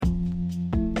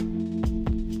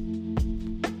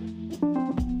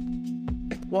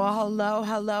Well,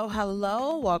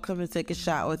 hello. Welcome to Take a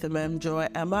Shot with Ma'am Joy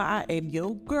Emma. I am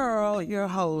your girl, your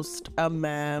host,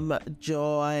 Ma'am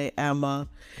Joy Emma.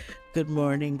 Good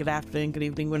morning, good afternoon, good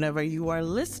evening, whenever you are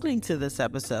listening to this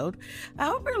episode. I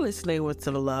hope you're listening with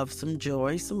some love, some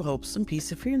joy, some hope, some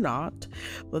peace. If you're not,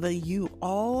 well, then you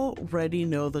already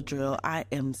know the drill. I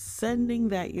am sending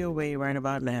that your way right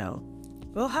about now.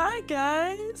 Well, hi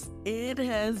guys. It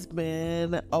has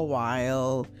been a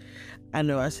while. I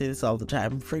know I say this all the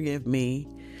time, forgive me.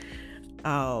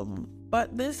 But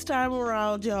this time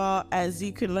around, y'all, as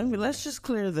you can, let's just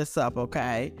clear this up,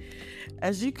 okay?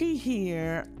 As you can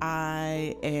hear,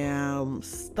 I am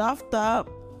stuffed up.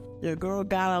 Your girl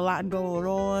got a lot going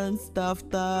on,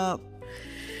 stuffed up,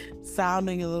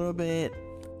 sounding a little bit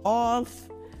off.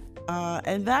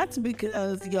 And that's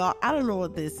because, y'all, I don't know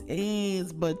what this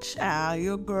is, but child,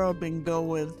 your girl been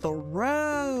going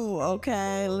through,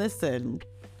 okay? Listen.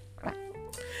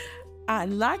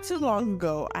 Not too long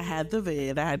ago, I had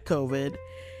COVID,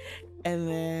 and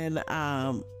then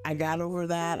I got over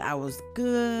that. I was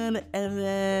good, and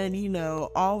then,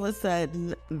 all of a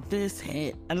sudden, this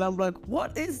hit, and I'm like,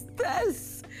 what is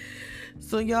this?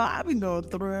 So, y'all, I've been going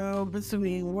through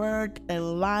between work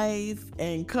and life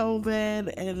and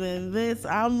COVID, and then this,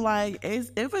 I'm like, if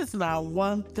it's not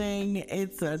one thing,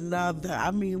 it's another.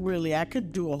 I mean, really, I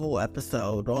could do a whole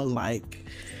episode on,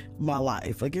 my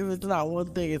life. If it's not one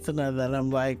thing, it's another. And I'm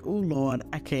like, oh Lord,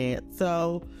 I can't.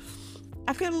 So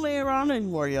I couldn't lay around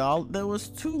anymore, y'all. There was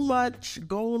too much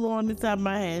going on inside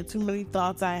my head, too many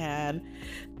thoughts I had,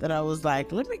 that I was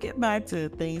like, let me get back to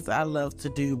the things I love to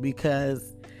do,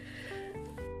 because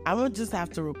I'm gonna just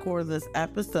have to record this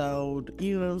episode,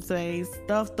 you know what I'm saying,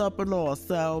 stuffed up and all.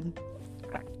 So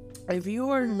if you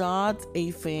are not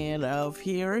a fan of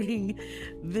hearing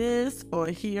this or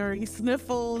hearing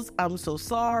sniffles, I'm so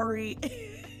sorry.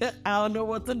 I don't know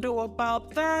what to do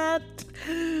about that.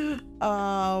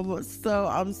 So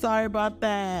I'm sorry about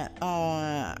that.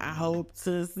 I hope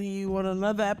to see you on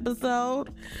another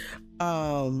episode.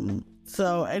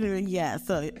 So anyway, yeah.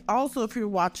 So also, if you're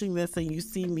watching this and you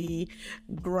see me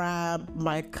grab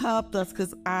my cup, that's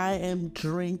because I am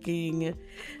drinking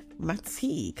my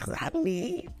tea, because I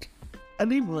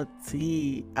need more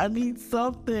tea. I need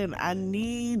something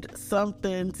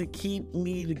to keep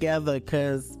me together,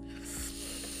 because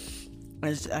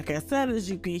like I said,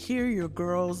 as you can hear, your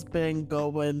girl's been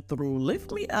going through.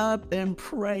 Lift me up in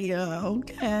prayer,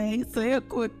 okay? Say a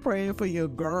quick prayer for your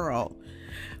girl.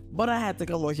 But I had to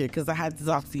come over here because I had to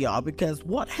talk to y'all, because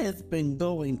what has been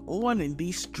going on in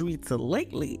these streets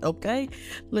lately, okay?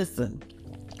 Listen.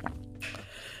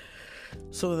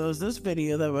 So there was this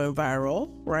video that went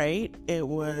viral, right? It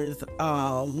was,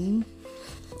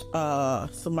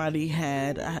 somebody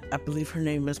had, I believe her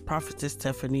name is Prophetess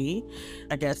Tiffany,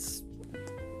 I guess,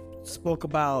 spoke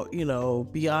about,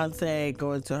 Beyonce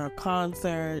going to her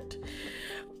concert.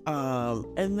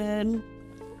 And then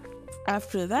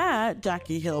after that,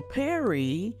 Jackie Hill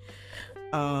Perry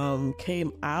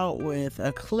came out with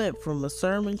a clip from a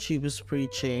sermon she was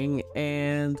preaching,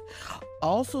 and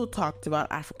also talked about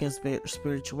African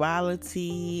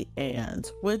spirituality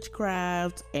and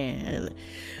witchcraft, and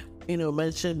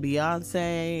mentioned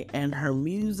Beyonce and her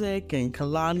music, and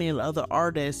Kalani and other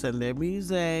artists and their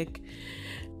music.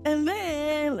 And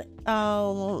then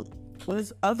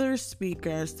this other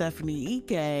speaker, Stephanie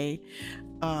Ike,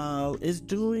 is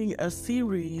doing a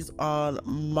series on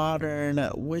modern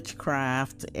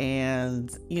witchcraft,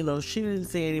 and she didn't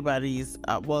say anybody's,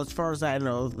 well, as far as I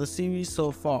know, the series so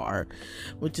far,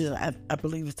 which is I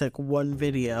believe it's like one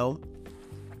video,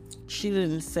 she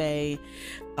didn't say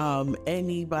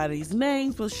anybody's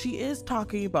names, but she is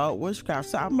talking about witchcraft.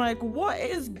 So I'm like, what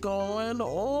is going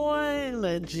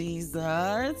on,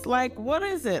 Jesus? Like, what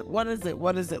is it? Why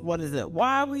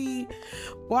are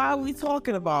we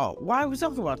talking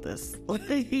about this?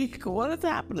 Like, what is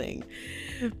happening?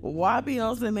 Why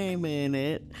Beyonce name in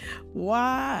it?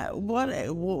 What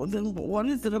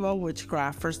is it about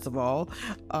witchcraft, first of all?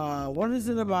 What is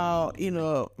it about,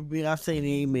 Beyonce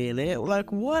name in it?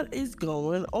 Like, what is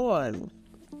going on?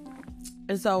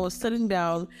 And so I was sitting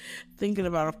down thinking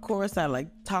about, of course, I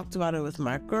talked about it with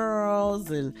my girls,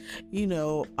 and,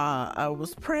 I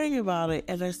was praying about it,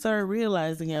 and I started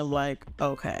realizing, I'm like,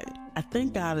 okay, I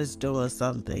think God is doing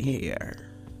something here.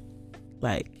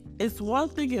 Like, it's one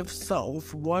thing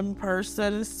if one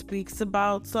person speaks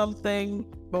about something,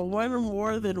 but when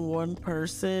more than one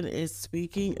person is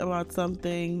speaking about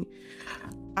something,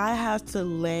 I have to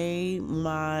lay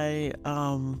my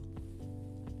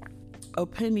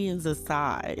opinions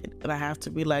aside, and I have to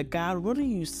be like, God, what are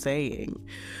you saying?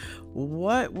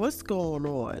 what's going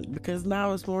on? Because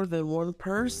now it's more than one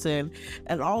person,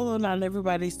 and although not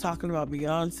everybody's talking about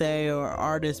Beyonce or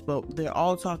artists, but they're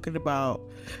all talking about,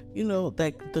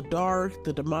 like the dark,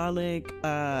 the demonic,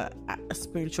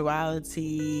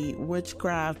 spirituality,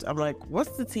 witchcraft. I'm like,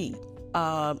 what's the tea?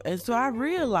 And so I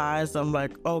realized, I'm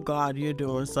like, oh God, you're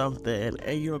doing something,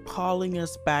 and you're calling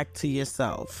us back to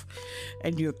yourself,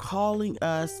 and you're calling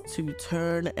us to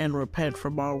turn and repent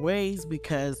from our ways,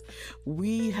 because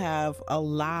we have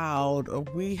allowed, or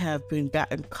we have been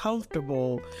gotten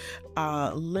comfortable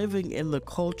living in the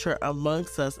culture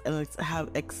amongst us, and have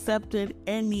accepted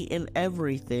any and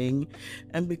everything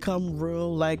and become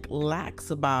real like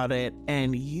lax about it.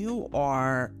 And you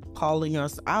are calling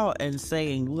us out and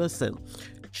saying, listen,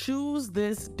 choose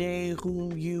this day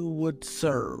whom you would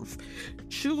serve.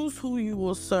 Choose who you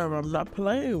will serve. I'm not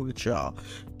playing with y'all.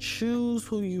 Choose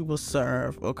who you will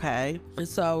serve, okay? And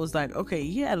so I was like, okay,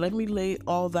 yeah, let me lay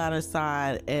all that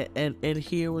aside and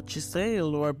hear what you're saying,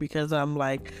 Lord, because I'm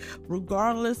like,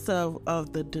 regardless of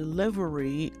the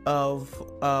delivery of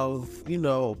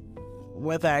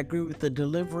whether I agree with the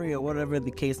delivery or whatever the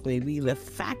case may be, the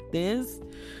fact is,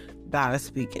 God is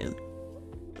speaking,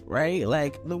 right?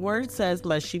 Like the word says,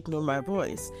 my sheep know my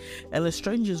voice, and a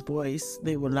stranger's voice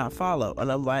they will not follow. And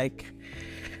I'm like,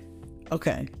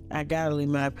 okay, I gotta leave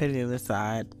my opinion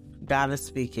aside. God is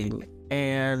speaking.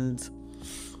 And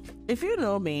if you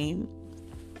know me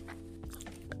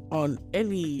on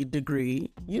any degree,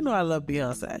 I love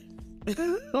Beyonce.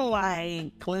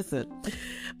 Like, listen,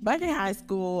 back in high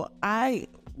school, I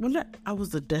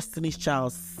was a Destiny's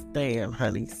Child stan,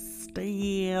 honey.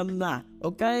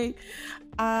 Okay,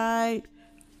 I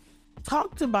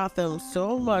talked about them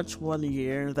so much one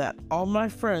year that all my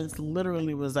friends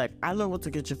literally was like, I know what to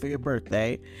get you for your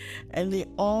birthday, and they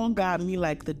all got me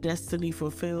like the Destiny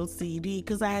Fulfilled CD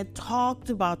because I had talked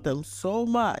about them so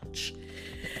much.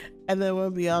 And then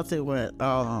when Beyonce went,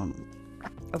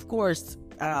 of course,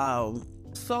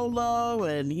 solo,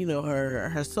 and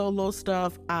her solo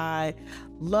stuff, I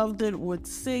loved it. Would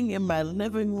sing in my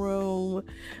living room,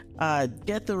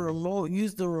 get the remote,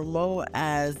 use the remote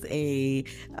as a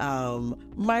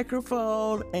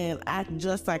microphone, and act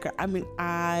just like her. I mean,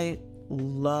 I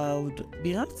loved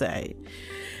Beyonce.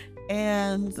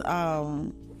 And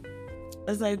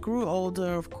as I grew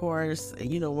older, of course,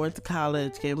 went to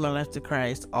college, gave my life to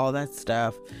Christ, all that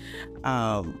stuff.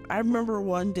 I remember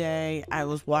one day I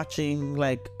was watching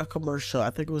like a commercial.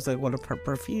 I think it was like one of her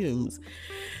perfumes,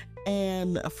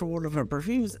 and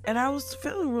I was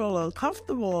feeling real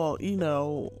uncomfortable,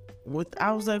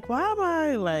 I was like, why am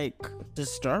I like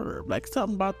disturbed? Like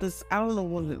something about this, I don't know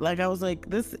what, like I was like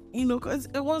this, because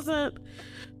this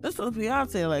was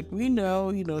Beyonce. Like we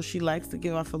know, she likes to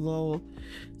give off a little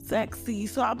sexy.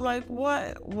 So I'm like,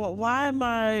 why am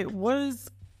I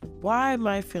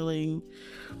feeling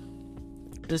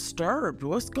disturbed?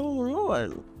 What's going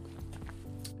on?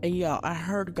 And I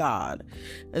heard God.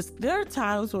 There are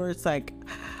times where it's like,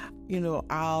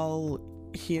 I'll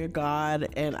hear God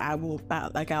and I'll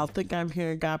think I'm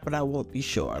hearing God, but I won't be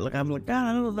sure. Like I'm like, God,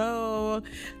 I don't know.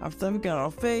 I'm stepping out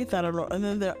on faith. I don't know. And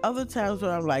then there are other times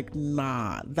where I'm like,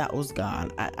 nah, that was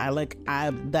God.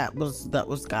 That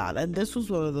was God. And this was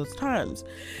one of those times.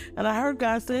 And I heard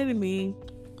God say to me,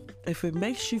 if it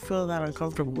makes you feel that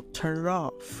uncomfortable, turn it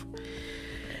off.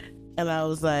 And I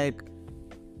was like,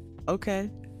 okay.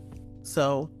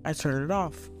 So I turned it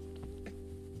off.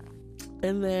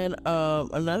 And then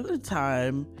another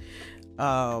time,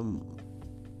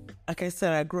 like I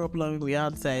said, I grew up loving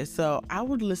Beyonce, so I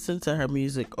would listen to her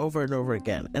music over and over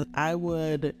again, and I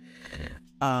would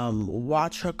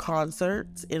watch her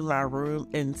concerts in my room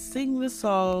and sing the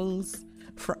songs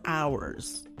for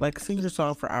hours. Like sing the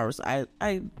song for hours. I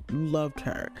loved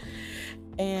her.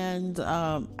 And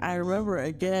I remember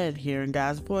again hearing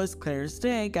God's voice clear as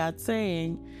day, God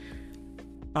saying,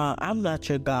 I'm not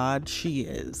your God, she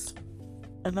is.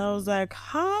 And I was like,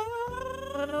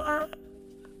 huh?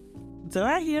 Did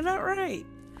I hear that right?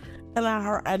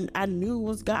 And I knew it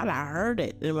was God. I heard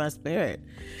it in my spirit.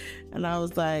 And I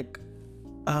was like,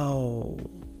 oh,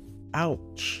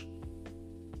 ouch.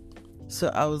 So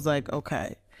I was like,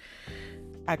 okay,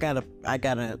 I gotta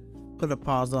put a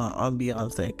pause on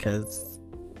Beyonce, because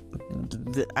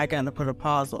I gotta put a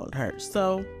pause on her.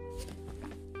 So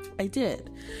I did.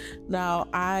 Now,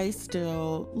 I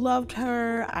still loved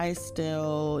her. I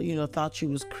still, thought she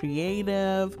was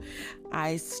creative.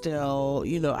 I still,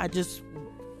 I just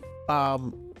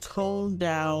toned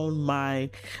down my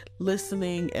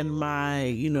listening and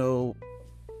my,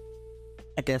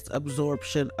 I guess,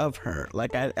 absorption of her.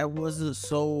 Like I wasn't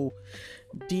so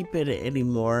deep in it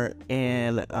anymore,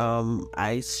 and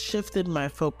I shifted my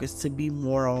focus to be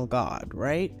more on God,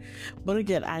 right? But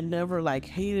again, I never like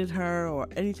hated her or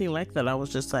anything like that. I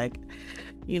was just like,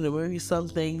 maybe some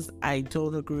things I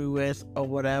don't agree with or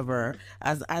whatever.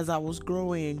 As I was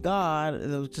growing in God,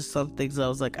 there was just some things I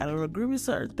was like, I don't agree with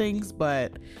certain things,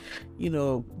 but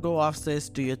go off, sis,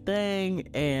 do your thing,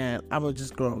 and I'm gonna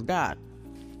just grow in God.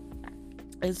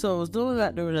 And so I was doing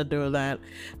that,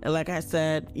 and like I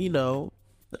said,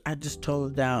 I just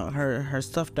toned down her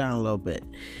stuff down a little bit.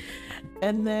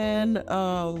 And then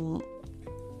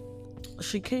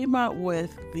she came out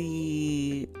with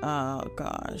the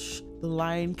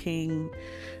Lion King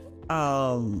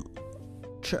album.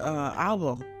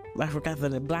 I forgot the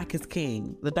name. Black is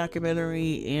King, the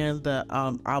documentary, and the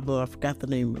album. I forgot the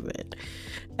name of it.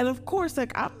 And of course,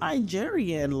 like, I'm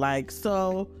Nigerian, like,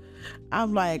 so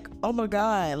I'm like, oh my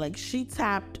God, like, she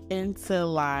tapped into,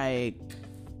 like,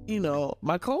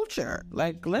 my culture.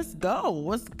 Like, let's go.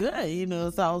 What's good?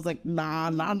 So I was like, nah.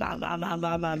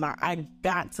 I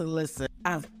got to listen.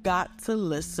 I've got to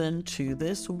listen to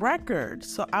this record.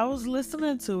 So I was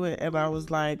listening to it, and I was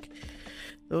like,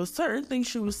 there was certain things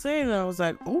she was saying, and I was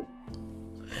like, ooh.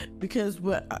 Because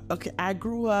I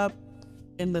grew up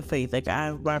in the faith. Like,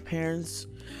 my parents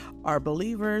are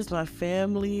believers. My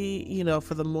family,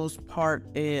 for the most part,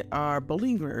 are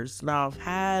believers. Now, I've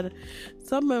had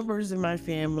some members in my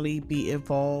family be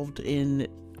involved in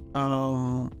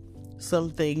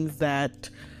some things that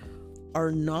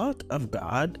are not of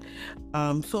God.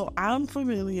 So I was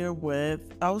familiar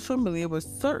with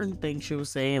certain things she was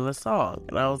saying in the song,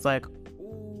 and I was like,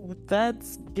 ooh,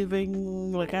 that's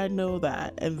giving, like, I know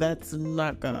that, and that's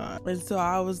not God. And so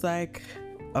I was like,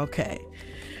 okay,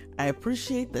 I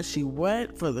appreciate that she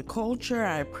went for the culture.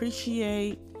 I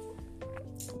appreciate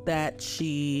that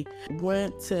she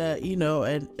went to,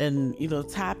 and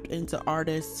tapped into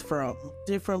artists from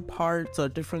different parts or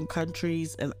different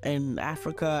countries in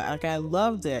Africa. Like, I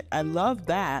loved it. I loved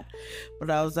that. But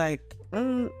I was like,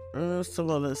 some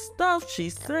of the stuff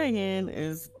she's singing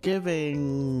is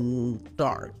giving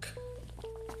dark.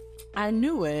 I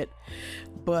knew it,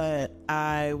 but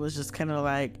I was just kind of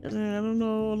like, I don't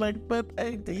know, like, but,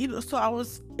 so I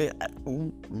was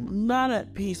not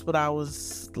at peace, but I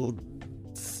was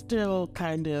still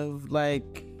kind of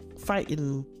like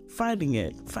fighting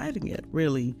it,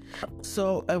 really.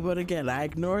 So, but again, I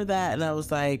ignored that, and I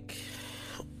was like,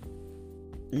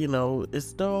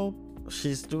 it's dope.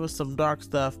 She's doing some dark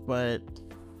stuff, but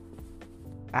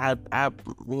I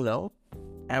went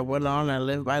on. I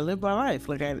lived my life.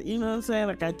 Like, you know what I'm saying?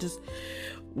 Like,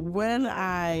 when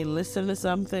I listen to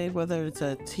something, whether it's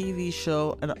a TV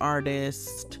show, an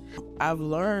artist, I've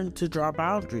learned to draw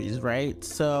boundaries, right?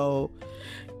 So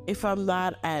if I'm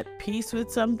not at peace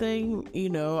with something,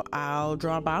 I'll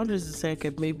draw boundaries and say,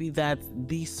 okay, maybe that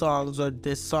these songs or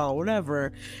this song,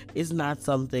 whatever, is not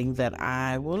something that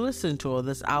I will listen to, or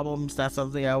this album's not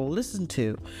something I will listen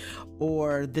to,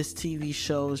 or this TV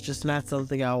show is just not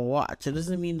something I'll watch. It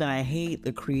doesn't mean that I hate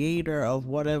the creator of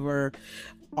whatever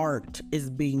art is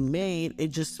being made. It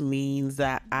just means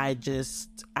that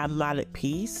I'm not at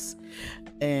peace,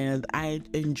 and I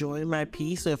enjoy my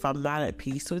peace. So if I'm not at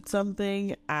peace with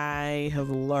something, I have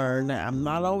learned, I'm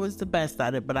not always the best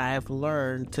at it, but I have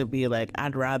learned to be like,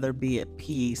 I'd rather be at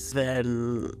peace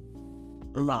than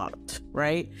not,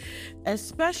 right? And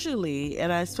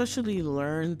I especially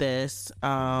learned this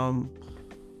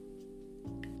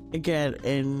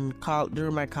again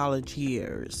during my college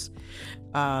years.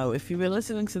 If you've been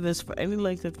listening to this for any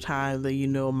length of time, then you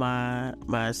know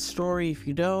my story. If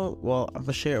you don't, well, I'm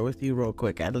gonna share it with you real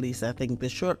quick. At least I think the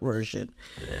short version.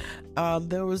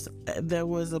 There was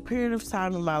a period of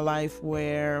time in my life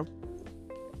where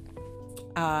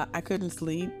I couldn't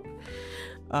sleep,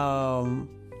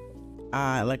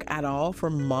 like, at all, for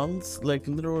months. Like,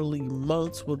 literally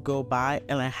months would go by,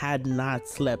 and I had not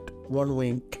slept one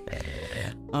wink.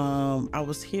 I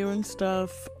was hearing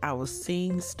stuff, I was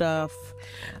seeing stuff.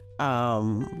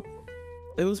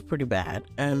 It was pretty bad,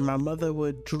 and my mother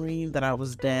would dream that I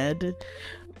was dead,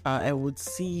 and would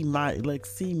see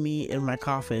me in my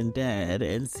coffin dead,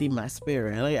 and see my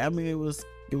spirit. Like, I mean, it was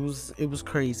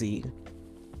crazy.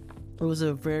 It was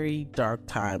a very dark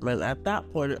time, and at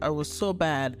that point, I was so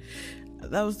bad.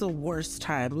 That was the worst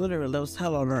time. Literally, that was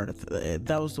hell on earth.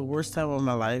 That was the worst time of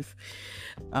my life.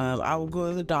 I would go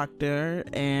to the doctor,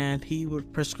 and he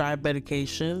would prescribe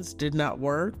medications. Did not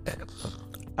work.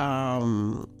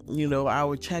 I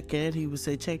would check in. He would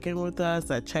say, check in with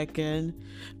us. I check in.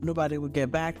 Nobody would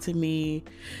get back to me.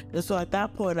 And so at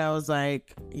that point, I was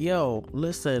like, yo,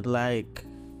 listen, like,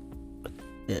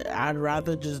 I'd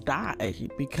rather just die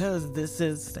because this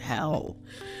is hell.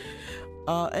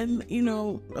 And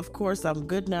of course, I'm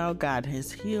good now. God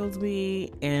has healed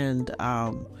me, and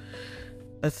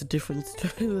that's a different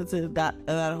story.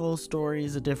 That whole story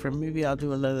is a different. Maybe I'll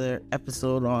do another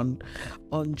episode on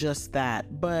just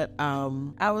that. But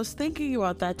I was thinking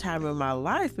about that time in my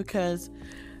life because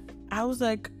I was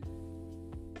like,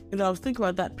 I was thinking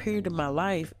about that period of my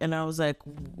life, and I was like,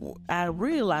 I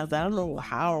realized, I don't know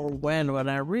how or when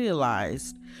I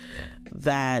realized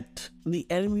that the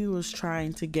enemy was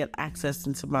trying to get access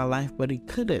into my life, but he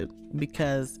couldn't,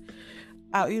 because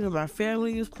my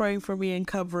family was praying for me and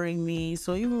covering me.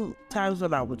 So even times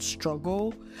when I would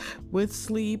struggle with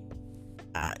sleep,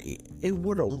 it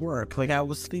wouldn't work. Like, I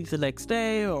would sleep the next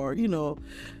day, or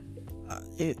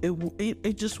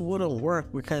it just wouldn't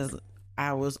work because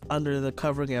I was under the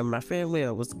covering of my family.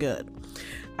 It was good.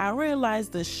 I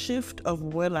realized the shift of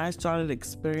when I started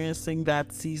experiencing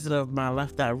that season of my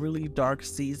life, that really dark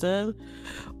season,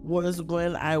 was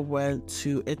when I went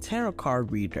to a tarot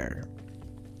card reader.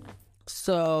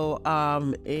 So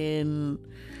in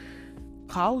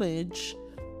college,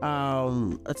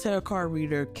 a tarot card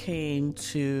reader came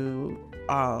to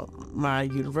my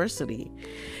university,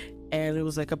 and it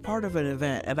was like a part of an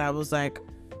event, and I was like,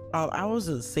 I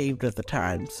wasn't saved at the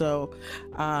time, so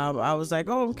I was like,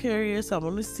 oh, I'm curious, I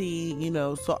want to see,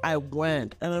 so I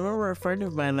went. And I remember a friend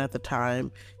of mine at the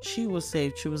time, she was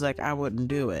saved. She was like, I wouldn't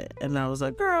do it. And I was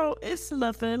like, girl, it's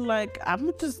nothing, like,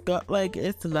 I'm just like,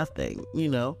 it's nothing,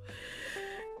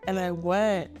 and I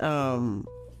went,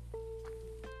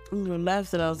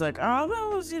 left, and I was like, oh,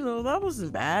 that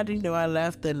wasn't bad. I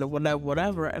left and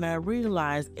whatever. And I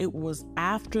realized it was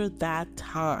after that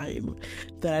time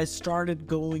that I started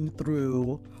going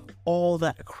through all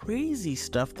that crazy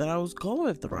stuff that I was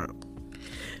going through.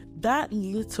 That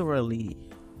literally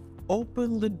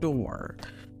opened the door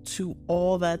to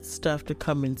all that stuff to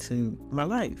come into my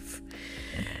life.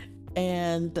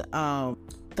 And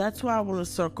that's why I want to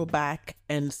circle back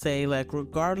and say, like,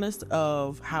 regardless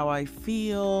of how I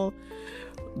feel,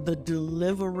 the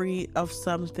delivery of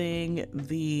something,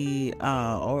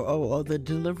 or the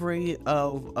delivery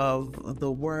of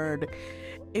the word,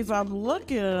 if I'm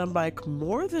looking and I'm like,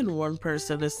 more than one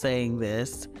person is saying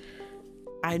this,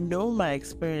 I know my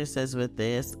experiences with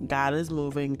this. God is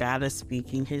moving, God is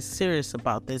speaking, He's serious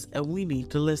about this, and we need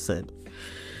to listen.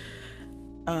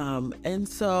 And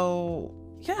so,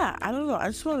 yeah, I don't know. I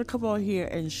just want to come on here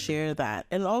and share that,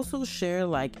 and also share,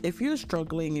 like, if you're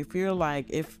struggling, if you've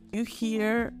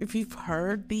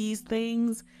heard these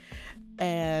things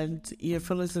and you're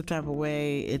feeling some type of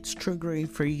way, it's triggering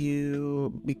for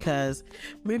you because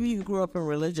maybe you grew up in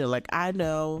religion. Like, I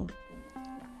know,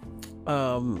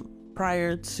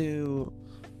 prior to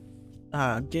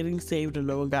getting saved and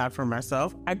knowing God for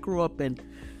myself, I grew up in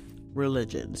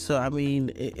religion. So I mean,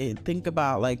 think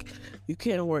about, like, you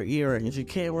can't wear earrings, you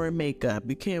can't wear makeup,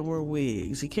 you can't wear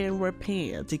wigs, you can't wear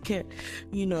pants, you can't,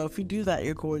 if you do that,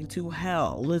 you're going to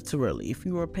hell, literally. If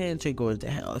you wear pants, you're going to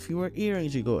hell. If you wear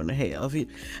earrings, you're going to hell.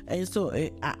 And so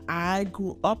I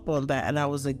grew up on that, and I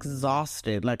was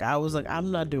exhausted. Like, I was like, I'm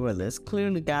not doing this.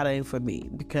 Clearly God ain't for me,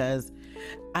 because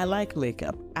I like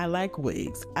makeup, I like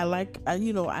wigs, I like my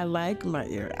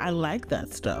ear, I like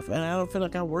that stuff, and I don't feel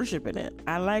like I'm worshiping it.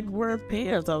 I like wearing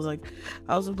pants. I was like,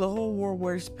 the whole world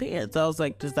wears pants. I was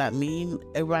like, does that mean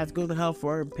everybody's going to hell for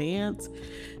wearing pants?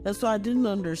 And so I didn't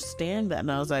understand that,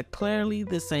 and I was like, clearly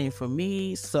this ain't for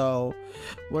me. So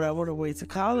when I went away to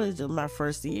college in my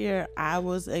first year, I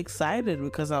was excited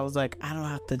because I was like, I don't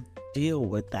have to deal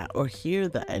with that or hear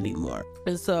that anymore.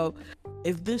 And so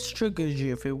if this triggers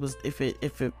you, if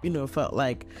it felt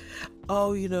like,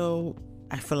 oh,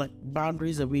 I feel like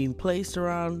boundaries are being placed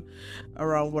around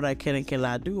what I can and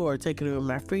cannot do, or taking away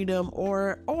my freedom,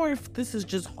 or if this is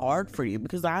just hard for you,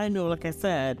 because I know, like I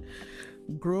said,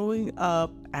 growing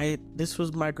up, this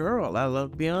was my girl. I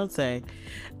love Beyonce.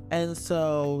 And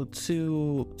so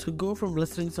to go from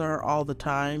listening to her all the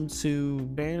time to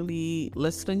barely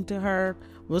listening to her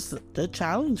was a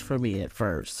challenge for me at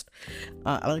first.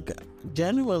 Like,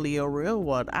 genuinely a real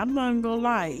one. I'm not gonna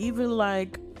lie. Even,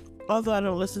 like, although I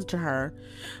don't listen to her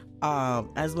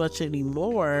as much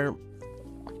anymore,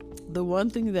 the one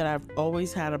thing that I've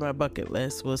always had on my bucket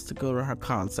list was to go to her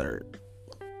concert.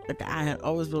 Like, I had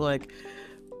always been like,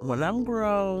 when I'm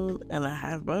grown and I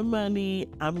have my money,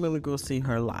 I'm gonna go see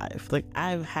her live. Like,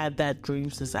 I've had that dream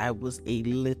since I was a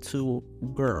little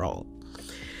girl.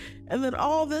 And then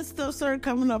all this stuff started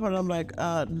coming up, and I'm like,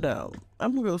 no,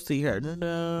 I'm gonna go see her.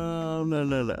 No, no,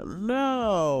 no, no,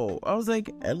 no. I was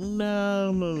like,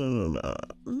 no, no, no, no, no,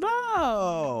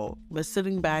 no. But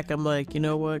sitting back, I'm like, you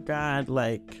know what, God,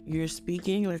 like, you're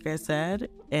speaking, like I said,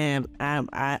 and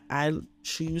I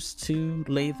choose to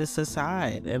lay this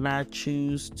aside, and I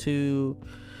choose to,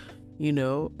 you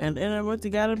know, and I went to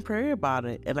God in prayer about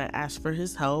it, and I asked for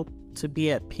his help to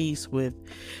be at peace with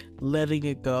letting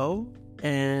it go.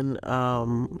 And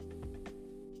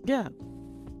yeah,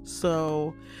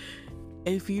 so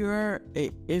if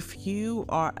you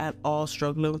are at all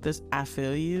struggling with this, I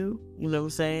feel you, you know what I'm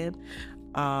saying?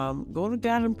 Go to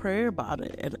God in prayer about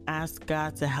it and ask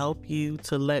God to help you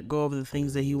to let go of the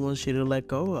things that he wants you to let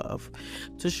go of,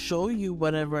 to show you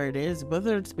whatever it is,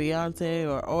 whether it's Beyonce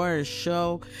or a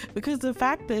show, because the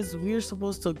fact is we're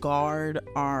supposed to guard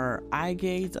our eye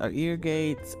gates, our ear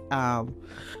gates.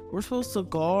 We're supposed to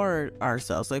guard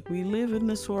ourselves. Like, we live in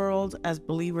this world as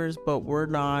believers, but we're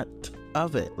not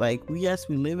of it. Like, yes,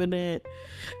 we live in it.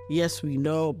 Yes, we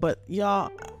know, but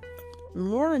y'all,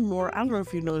 more and more, I don't know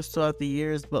if you noticed throughout the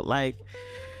years, but like,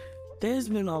 there's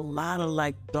been a lot of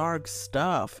like dark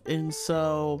stuff, and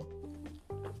so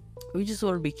we just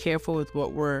want to be careful with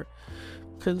what we're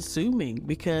consuming,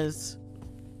 because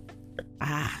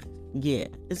yeah,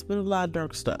 it's been a lot of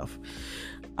dark stuff.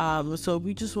 So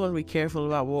we just want to be careful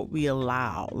about what we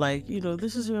allow. Like, you know,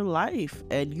 this is your life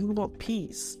and you want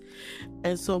peace.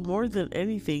 And so more than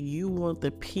anything, you want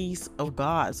the peace of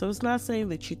God. So it's not saying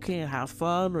that you can't have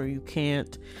fun or you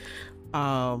can't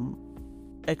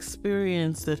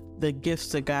experience the gifts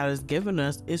that God has given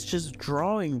us. It's just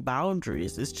drawing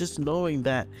boundaries. It's just knowing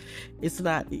that it's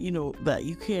not, you know, that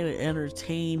you can't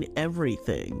entertain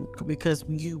everything, because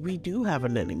we do have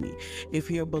an enemy. If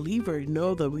you're a believer,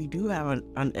 know that we do have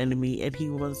an enemy, and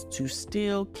he wants to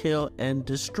steal, kill, and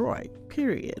destroy,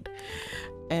 period.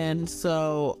 And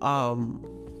so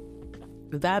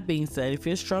that being said, if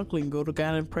you're struggling, go to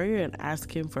God in prayer and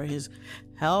ask him for his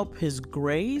help, his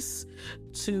grace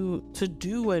to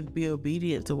do and be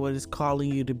obedient to what he's calling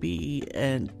you to be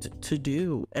and to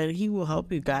do. And he will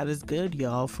help you. God is good,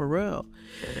 y'all, for real.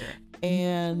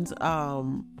 And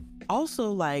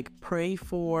also, like, pray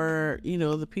for, you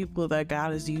know, the people that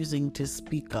God is using to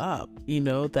speak up, you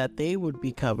know, that they would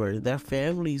be covered, their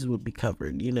families would be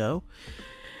covered, you know.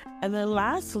 And then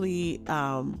lastly,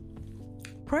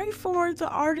 pray for the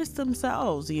artists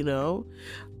themselves, you know,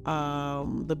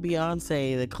 the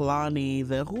Beyonce, the Kalani,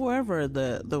 the whoever,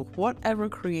 the whatever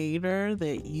creator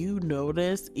that you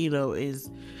notice, you know, is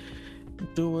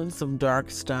doing some dark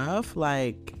stuff.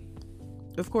 Like,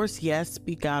 of course, yes,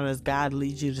 speak out as God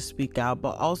leads you to speak out,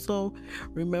 but also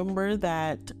remember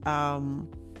that,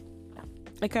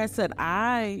 like I said,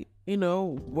 I, you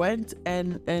know, went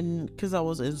and because I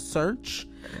was in search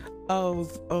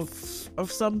of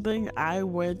something, I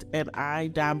went and I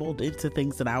dabbled into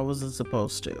things that I wasn't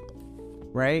supposed to,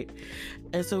 right?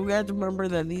 And so we have to remember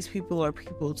that these people are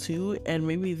people too, and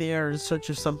maybe they are in search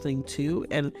of something too,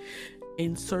 and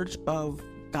in search of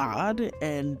God,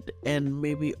 and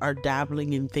maybe are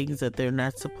dabbling in things that they're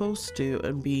not supposed to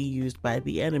and being used by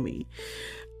the enemy.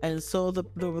 And so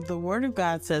the word of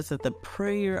God says that the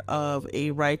prayer of a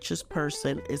righteous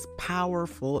person is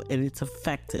powerful and it's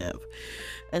effective.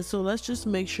 And so let's just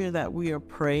make sure that we are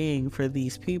praying for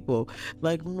these people,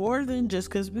 like, more than just,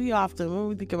 because we often, when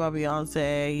we think about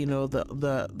Beyonce, you know, the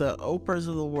Oprahs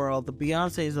of the world, the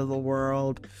Beyoncés of the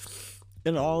world,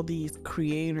 and all these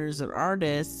creators and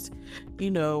artists,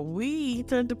 you know, we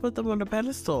tend to put them on a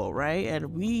pedestal, right?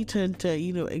 And we tend to,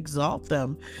 you know, exalt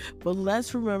them. But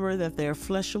let's remember that they're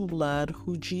flesh and blood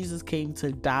who Jesus came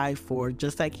to die for,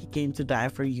 just like he came to die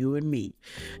for you and me.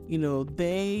 You know,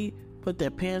 they put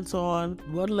their pants on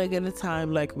one leg at a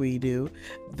time like we do.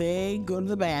 They go to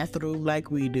the bathroom like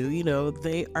we do. You know,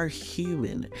 they are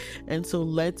human. And so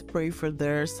let's pray for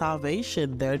their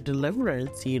salvation, their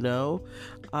deliverance, you know,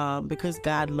 because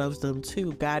God loves them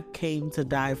too. God came to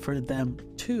die for them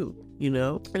too, you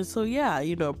know. And so, yeah,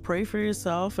 you know, pray for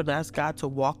yourself and ask God to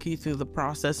walk you through the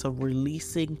process of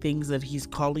releasing things that he's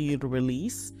calling you to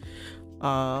release.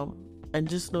 And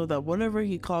just know that whatever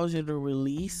he calls you to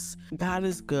release, God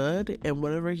is good, and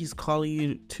whatever he's calling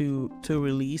you to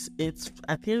release, it's,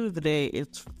 at the end of the day,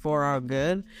 it's for our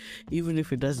good, even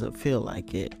if it doesn't feel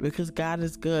like it, because God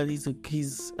is good.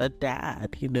 He's a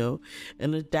dad, you know,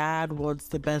 and a dad wants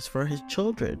the best for his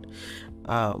children.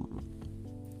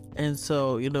 And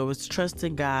so, you know, it's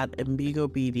trusting God and being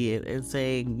obedient and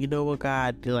saying, you know what,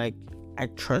 God, like, I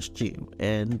trust you,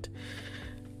 and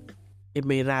It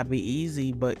may not be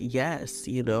easy, but yes,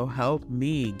 help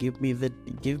me. Give me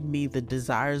the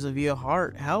desires of your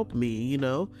heart. Help me,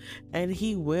 and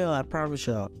he will. I promise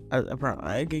y'all.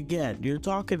 Again, you're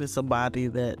talking to somebody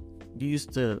that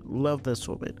used to love this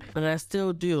woman, and I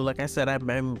still do. Like I said, I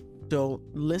don't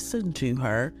listen to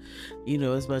her,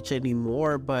 as much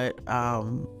anymore, but I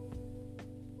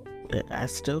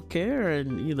still care,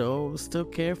 and still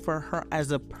care for her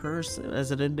as a person,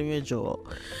 as an individual.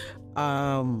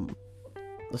 The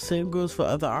same goes for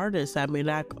other artists. I may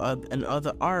not, and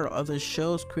other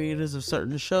shows, creators of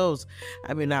certain shows.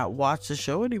 I may not watch the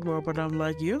show anymore, but I'm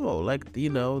like,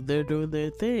 they're doing their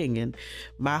thing. And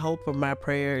my hope and my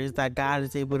prayer is that God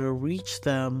is able to reach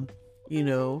them,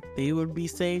 they would be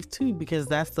saved too, because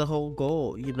that's the whole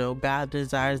goal. God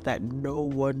desires that no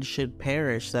one should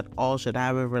perish, that all should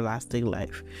have everlasting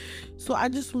life. So I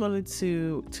just wanted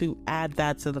to add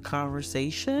that to the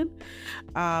conversation.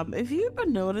 If you've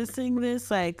been noticing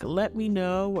this, like, let me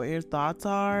know what your thoughts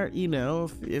are.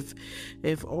 If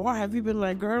or have you been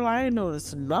like, girl, I ain't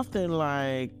noticed nothing,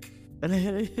 like,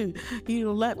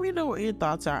 let me know what your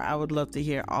thoughts are. I would love to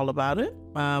hear all about it.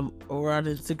 Or on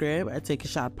Instagram at Take a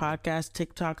Shot Podcast,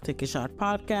 TikTok Take a Shot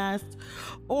Podcast,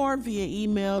 or via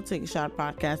email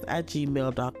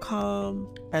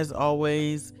takeashotpodcast@gmail.com. As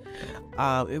always,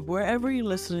 wherever you're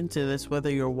listening to this, whether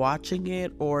you're watching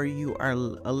it or you are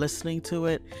listening to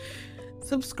it,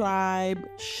 subscribe,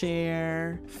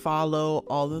 share, follow,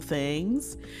 all the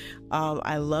things.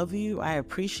 I love you. I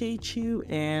appreciate you.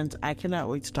 And I cannot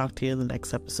wait to talk to you in the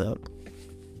next episode.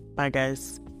 Bye,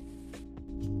 guys.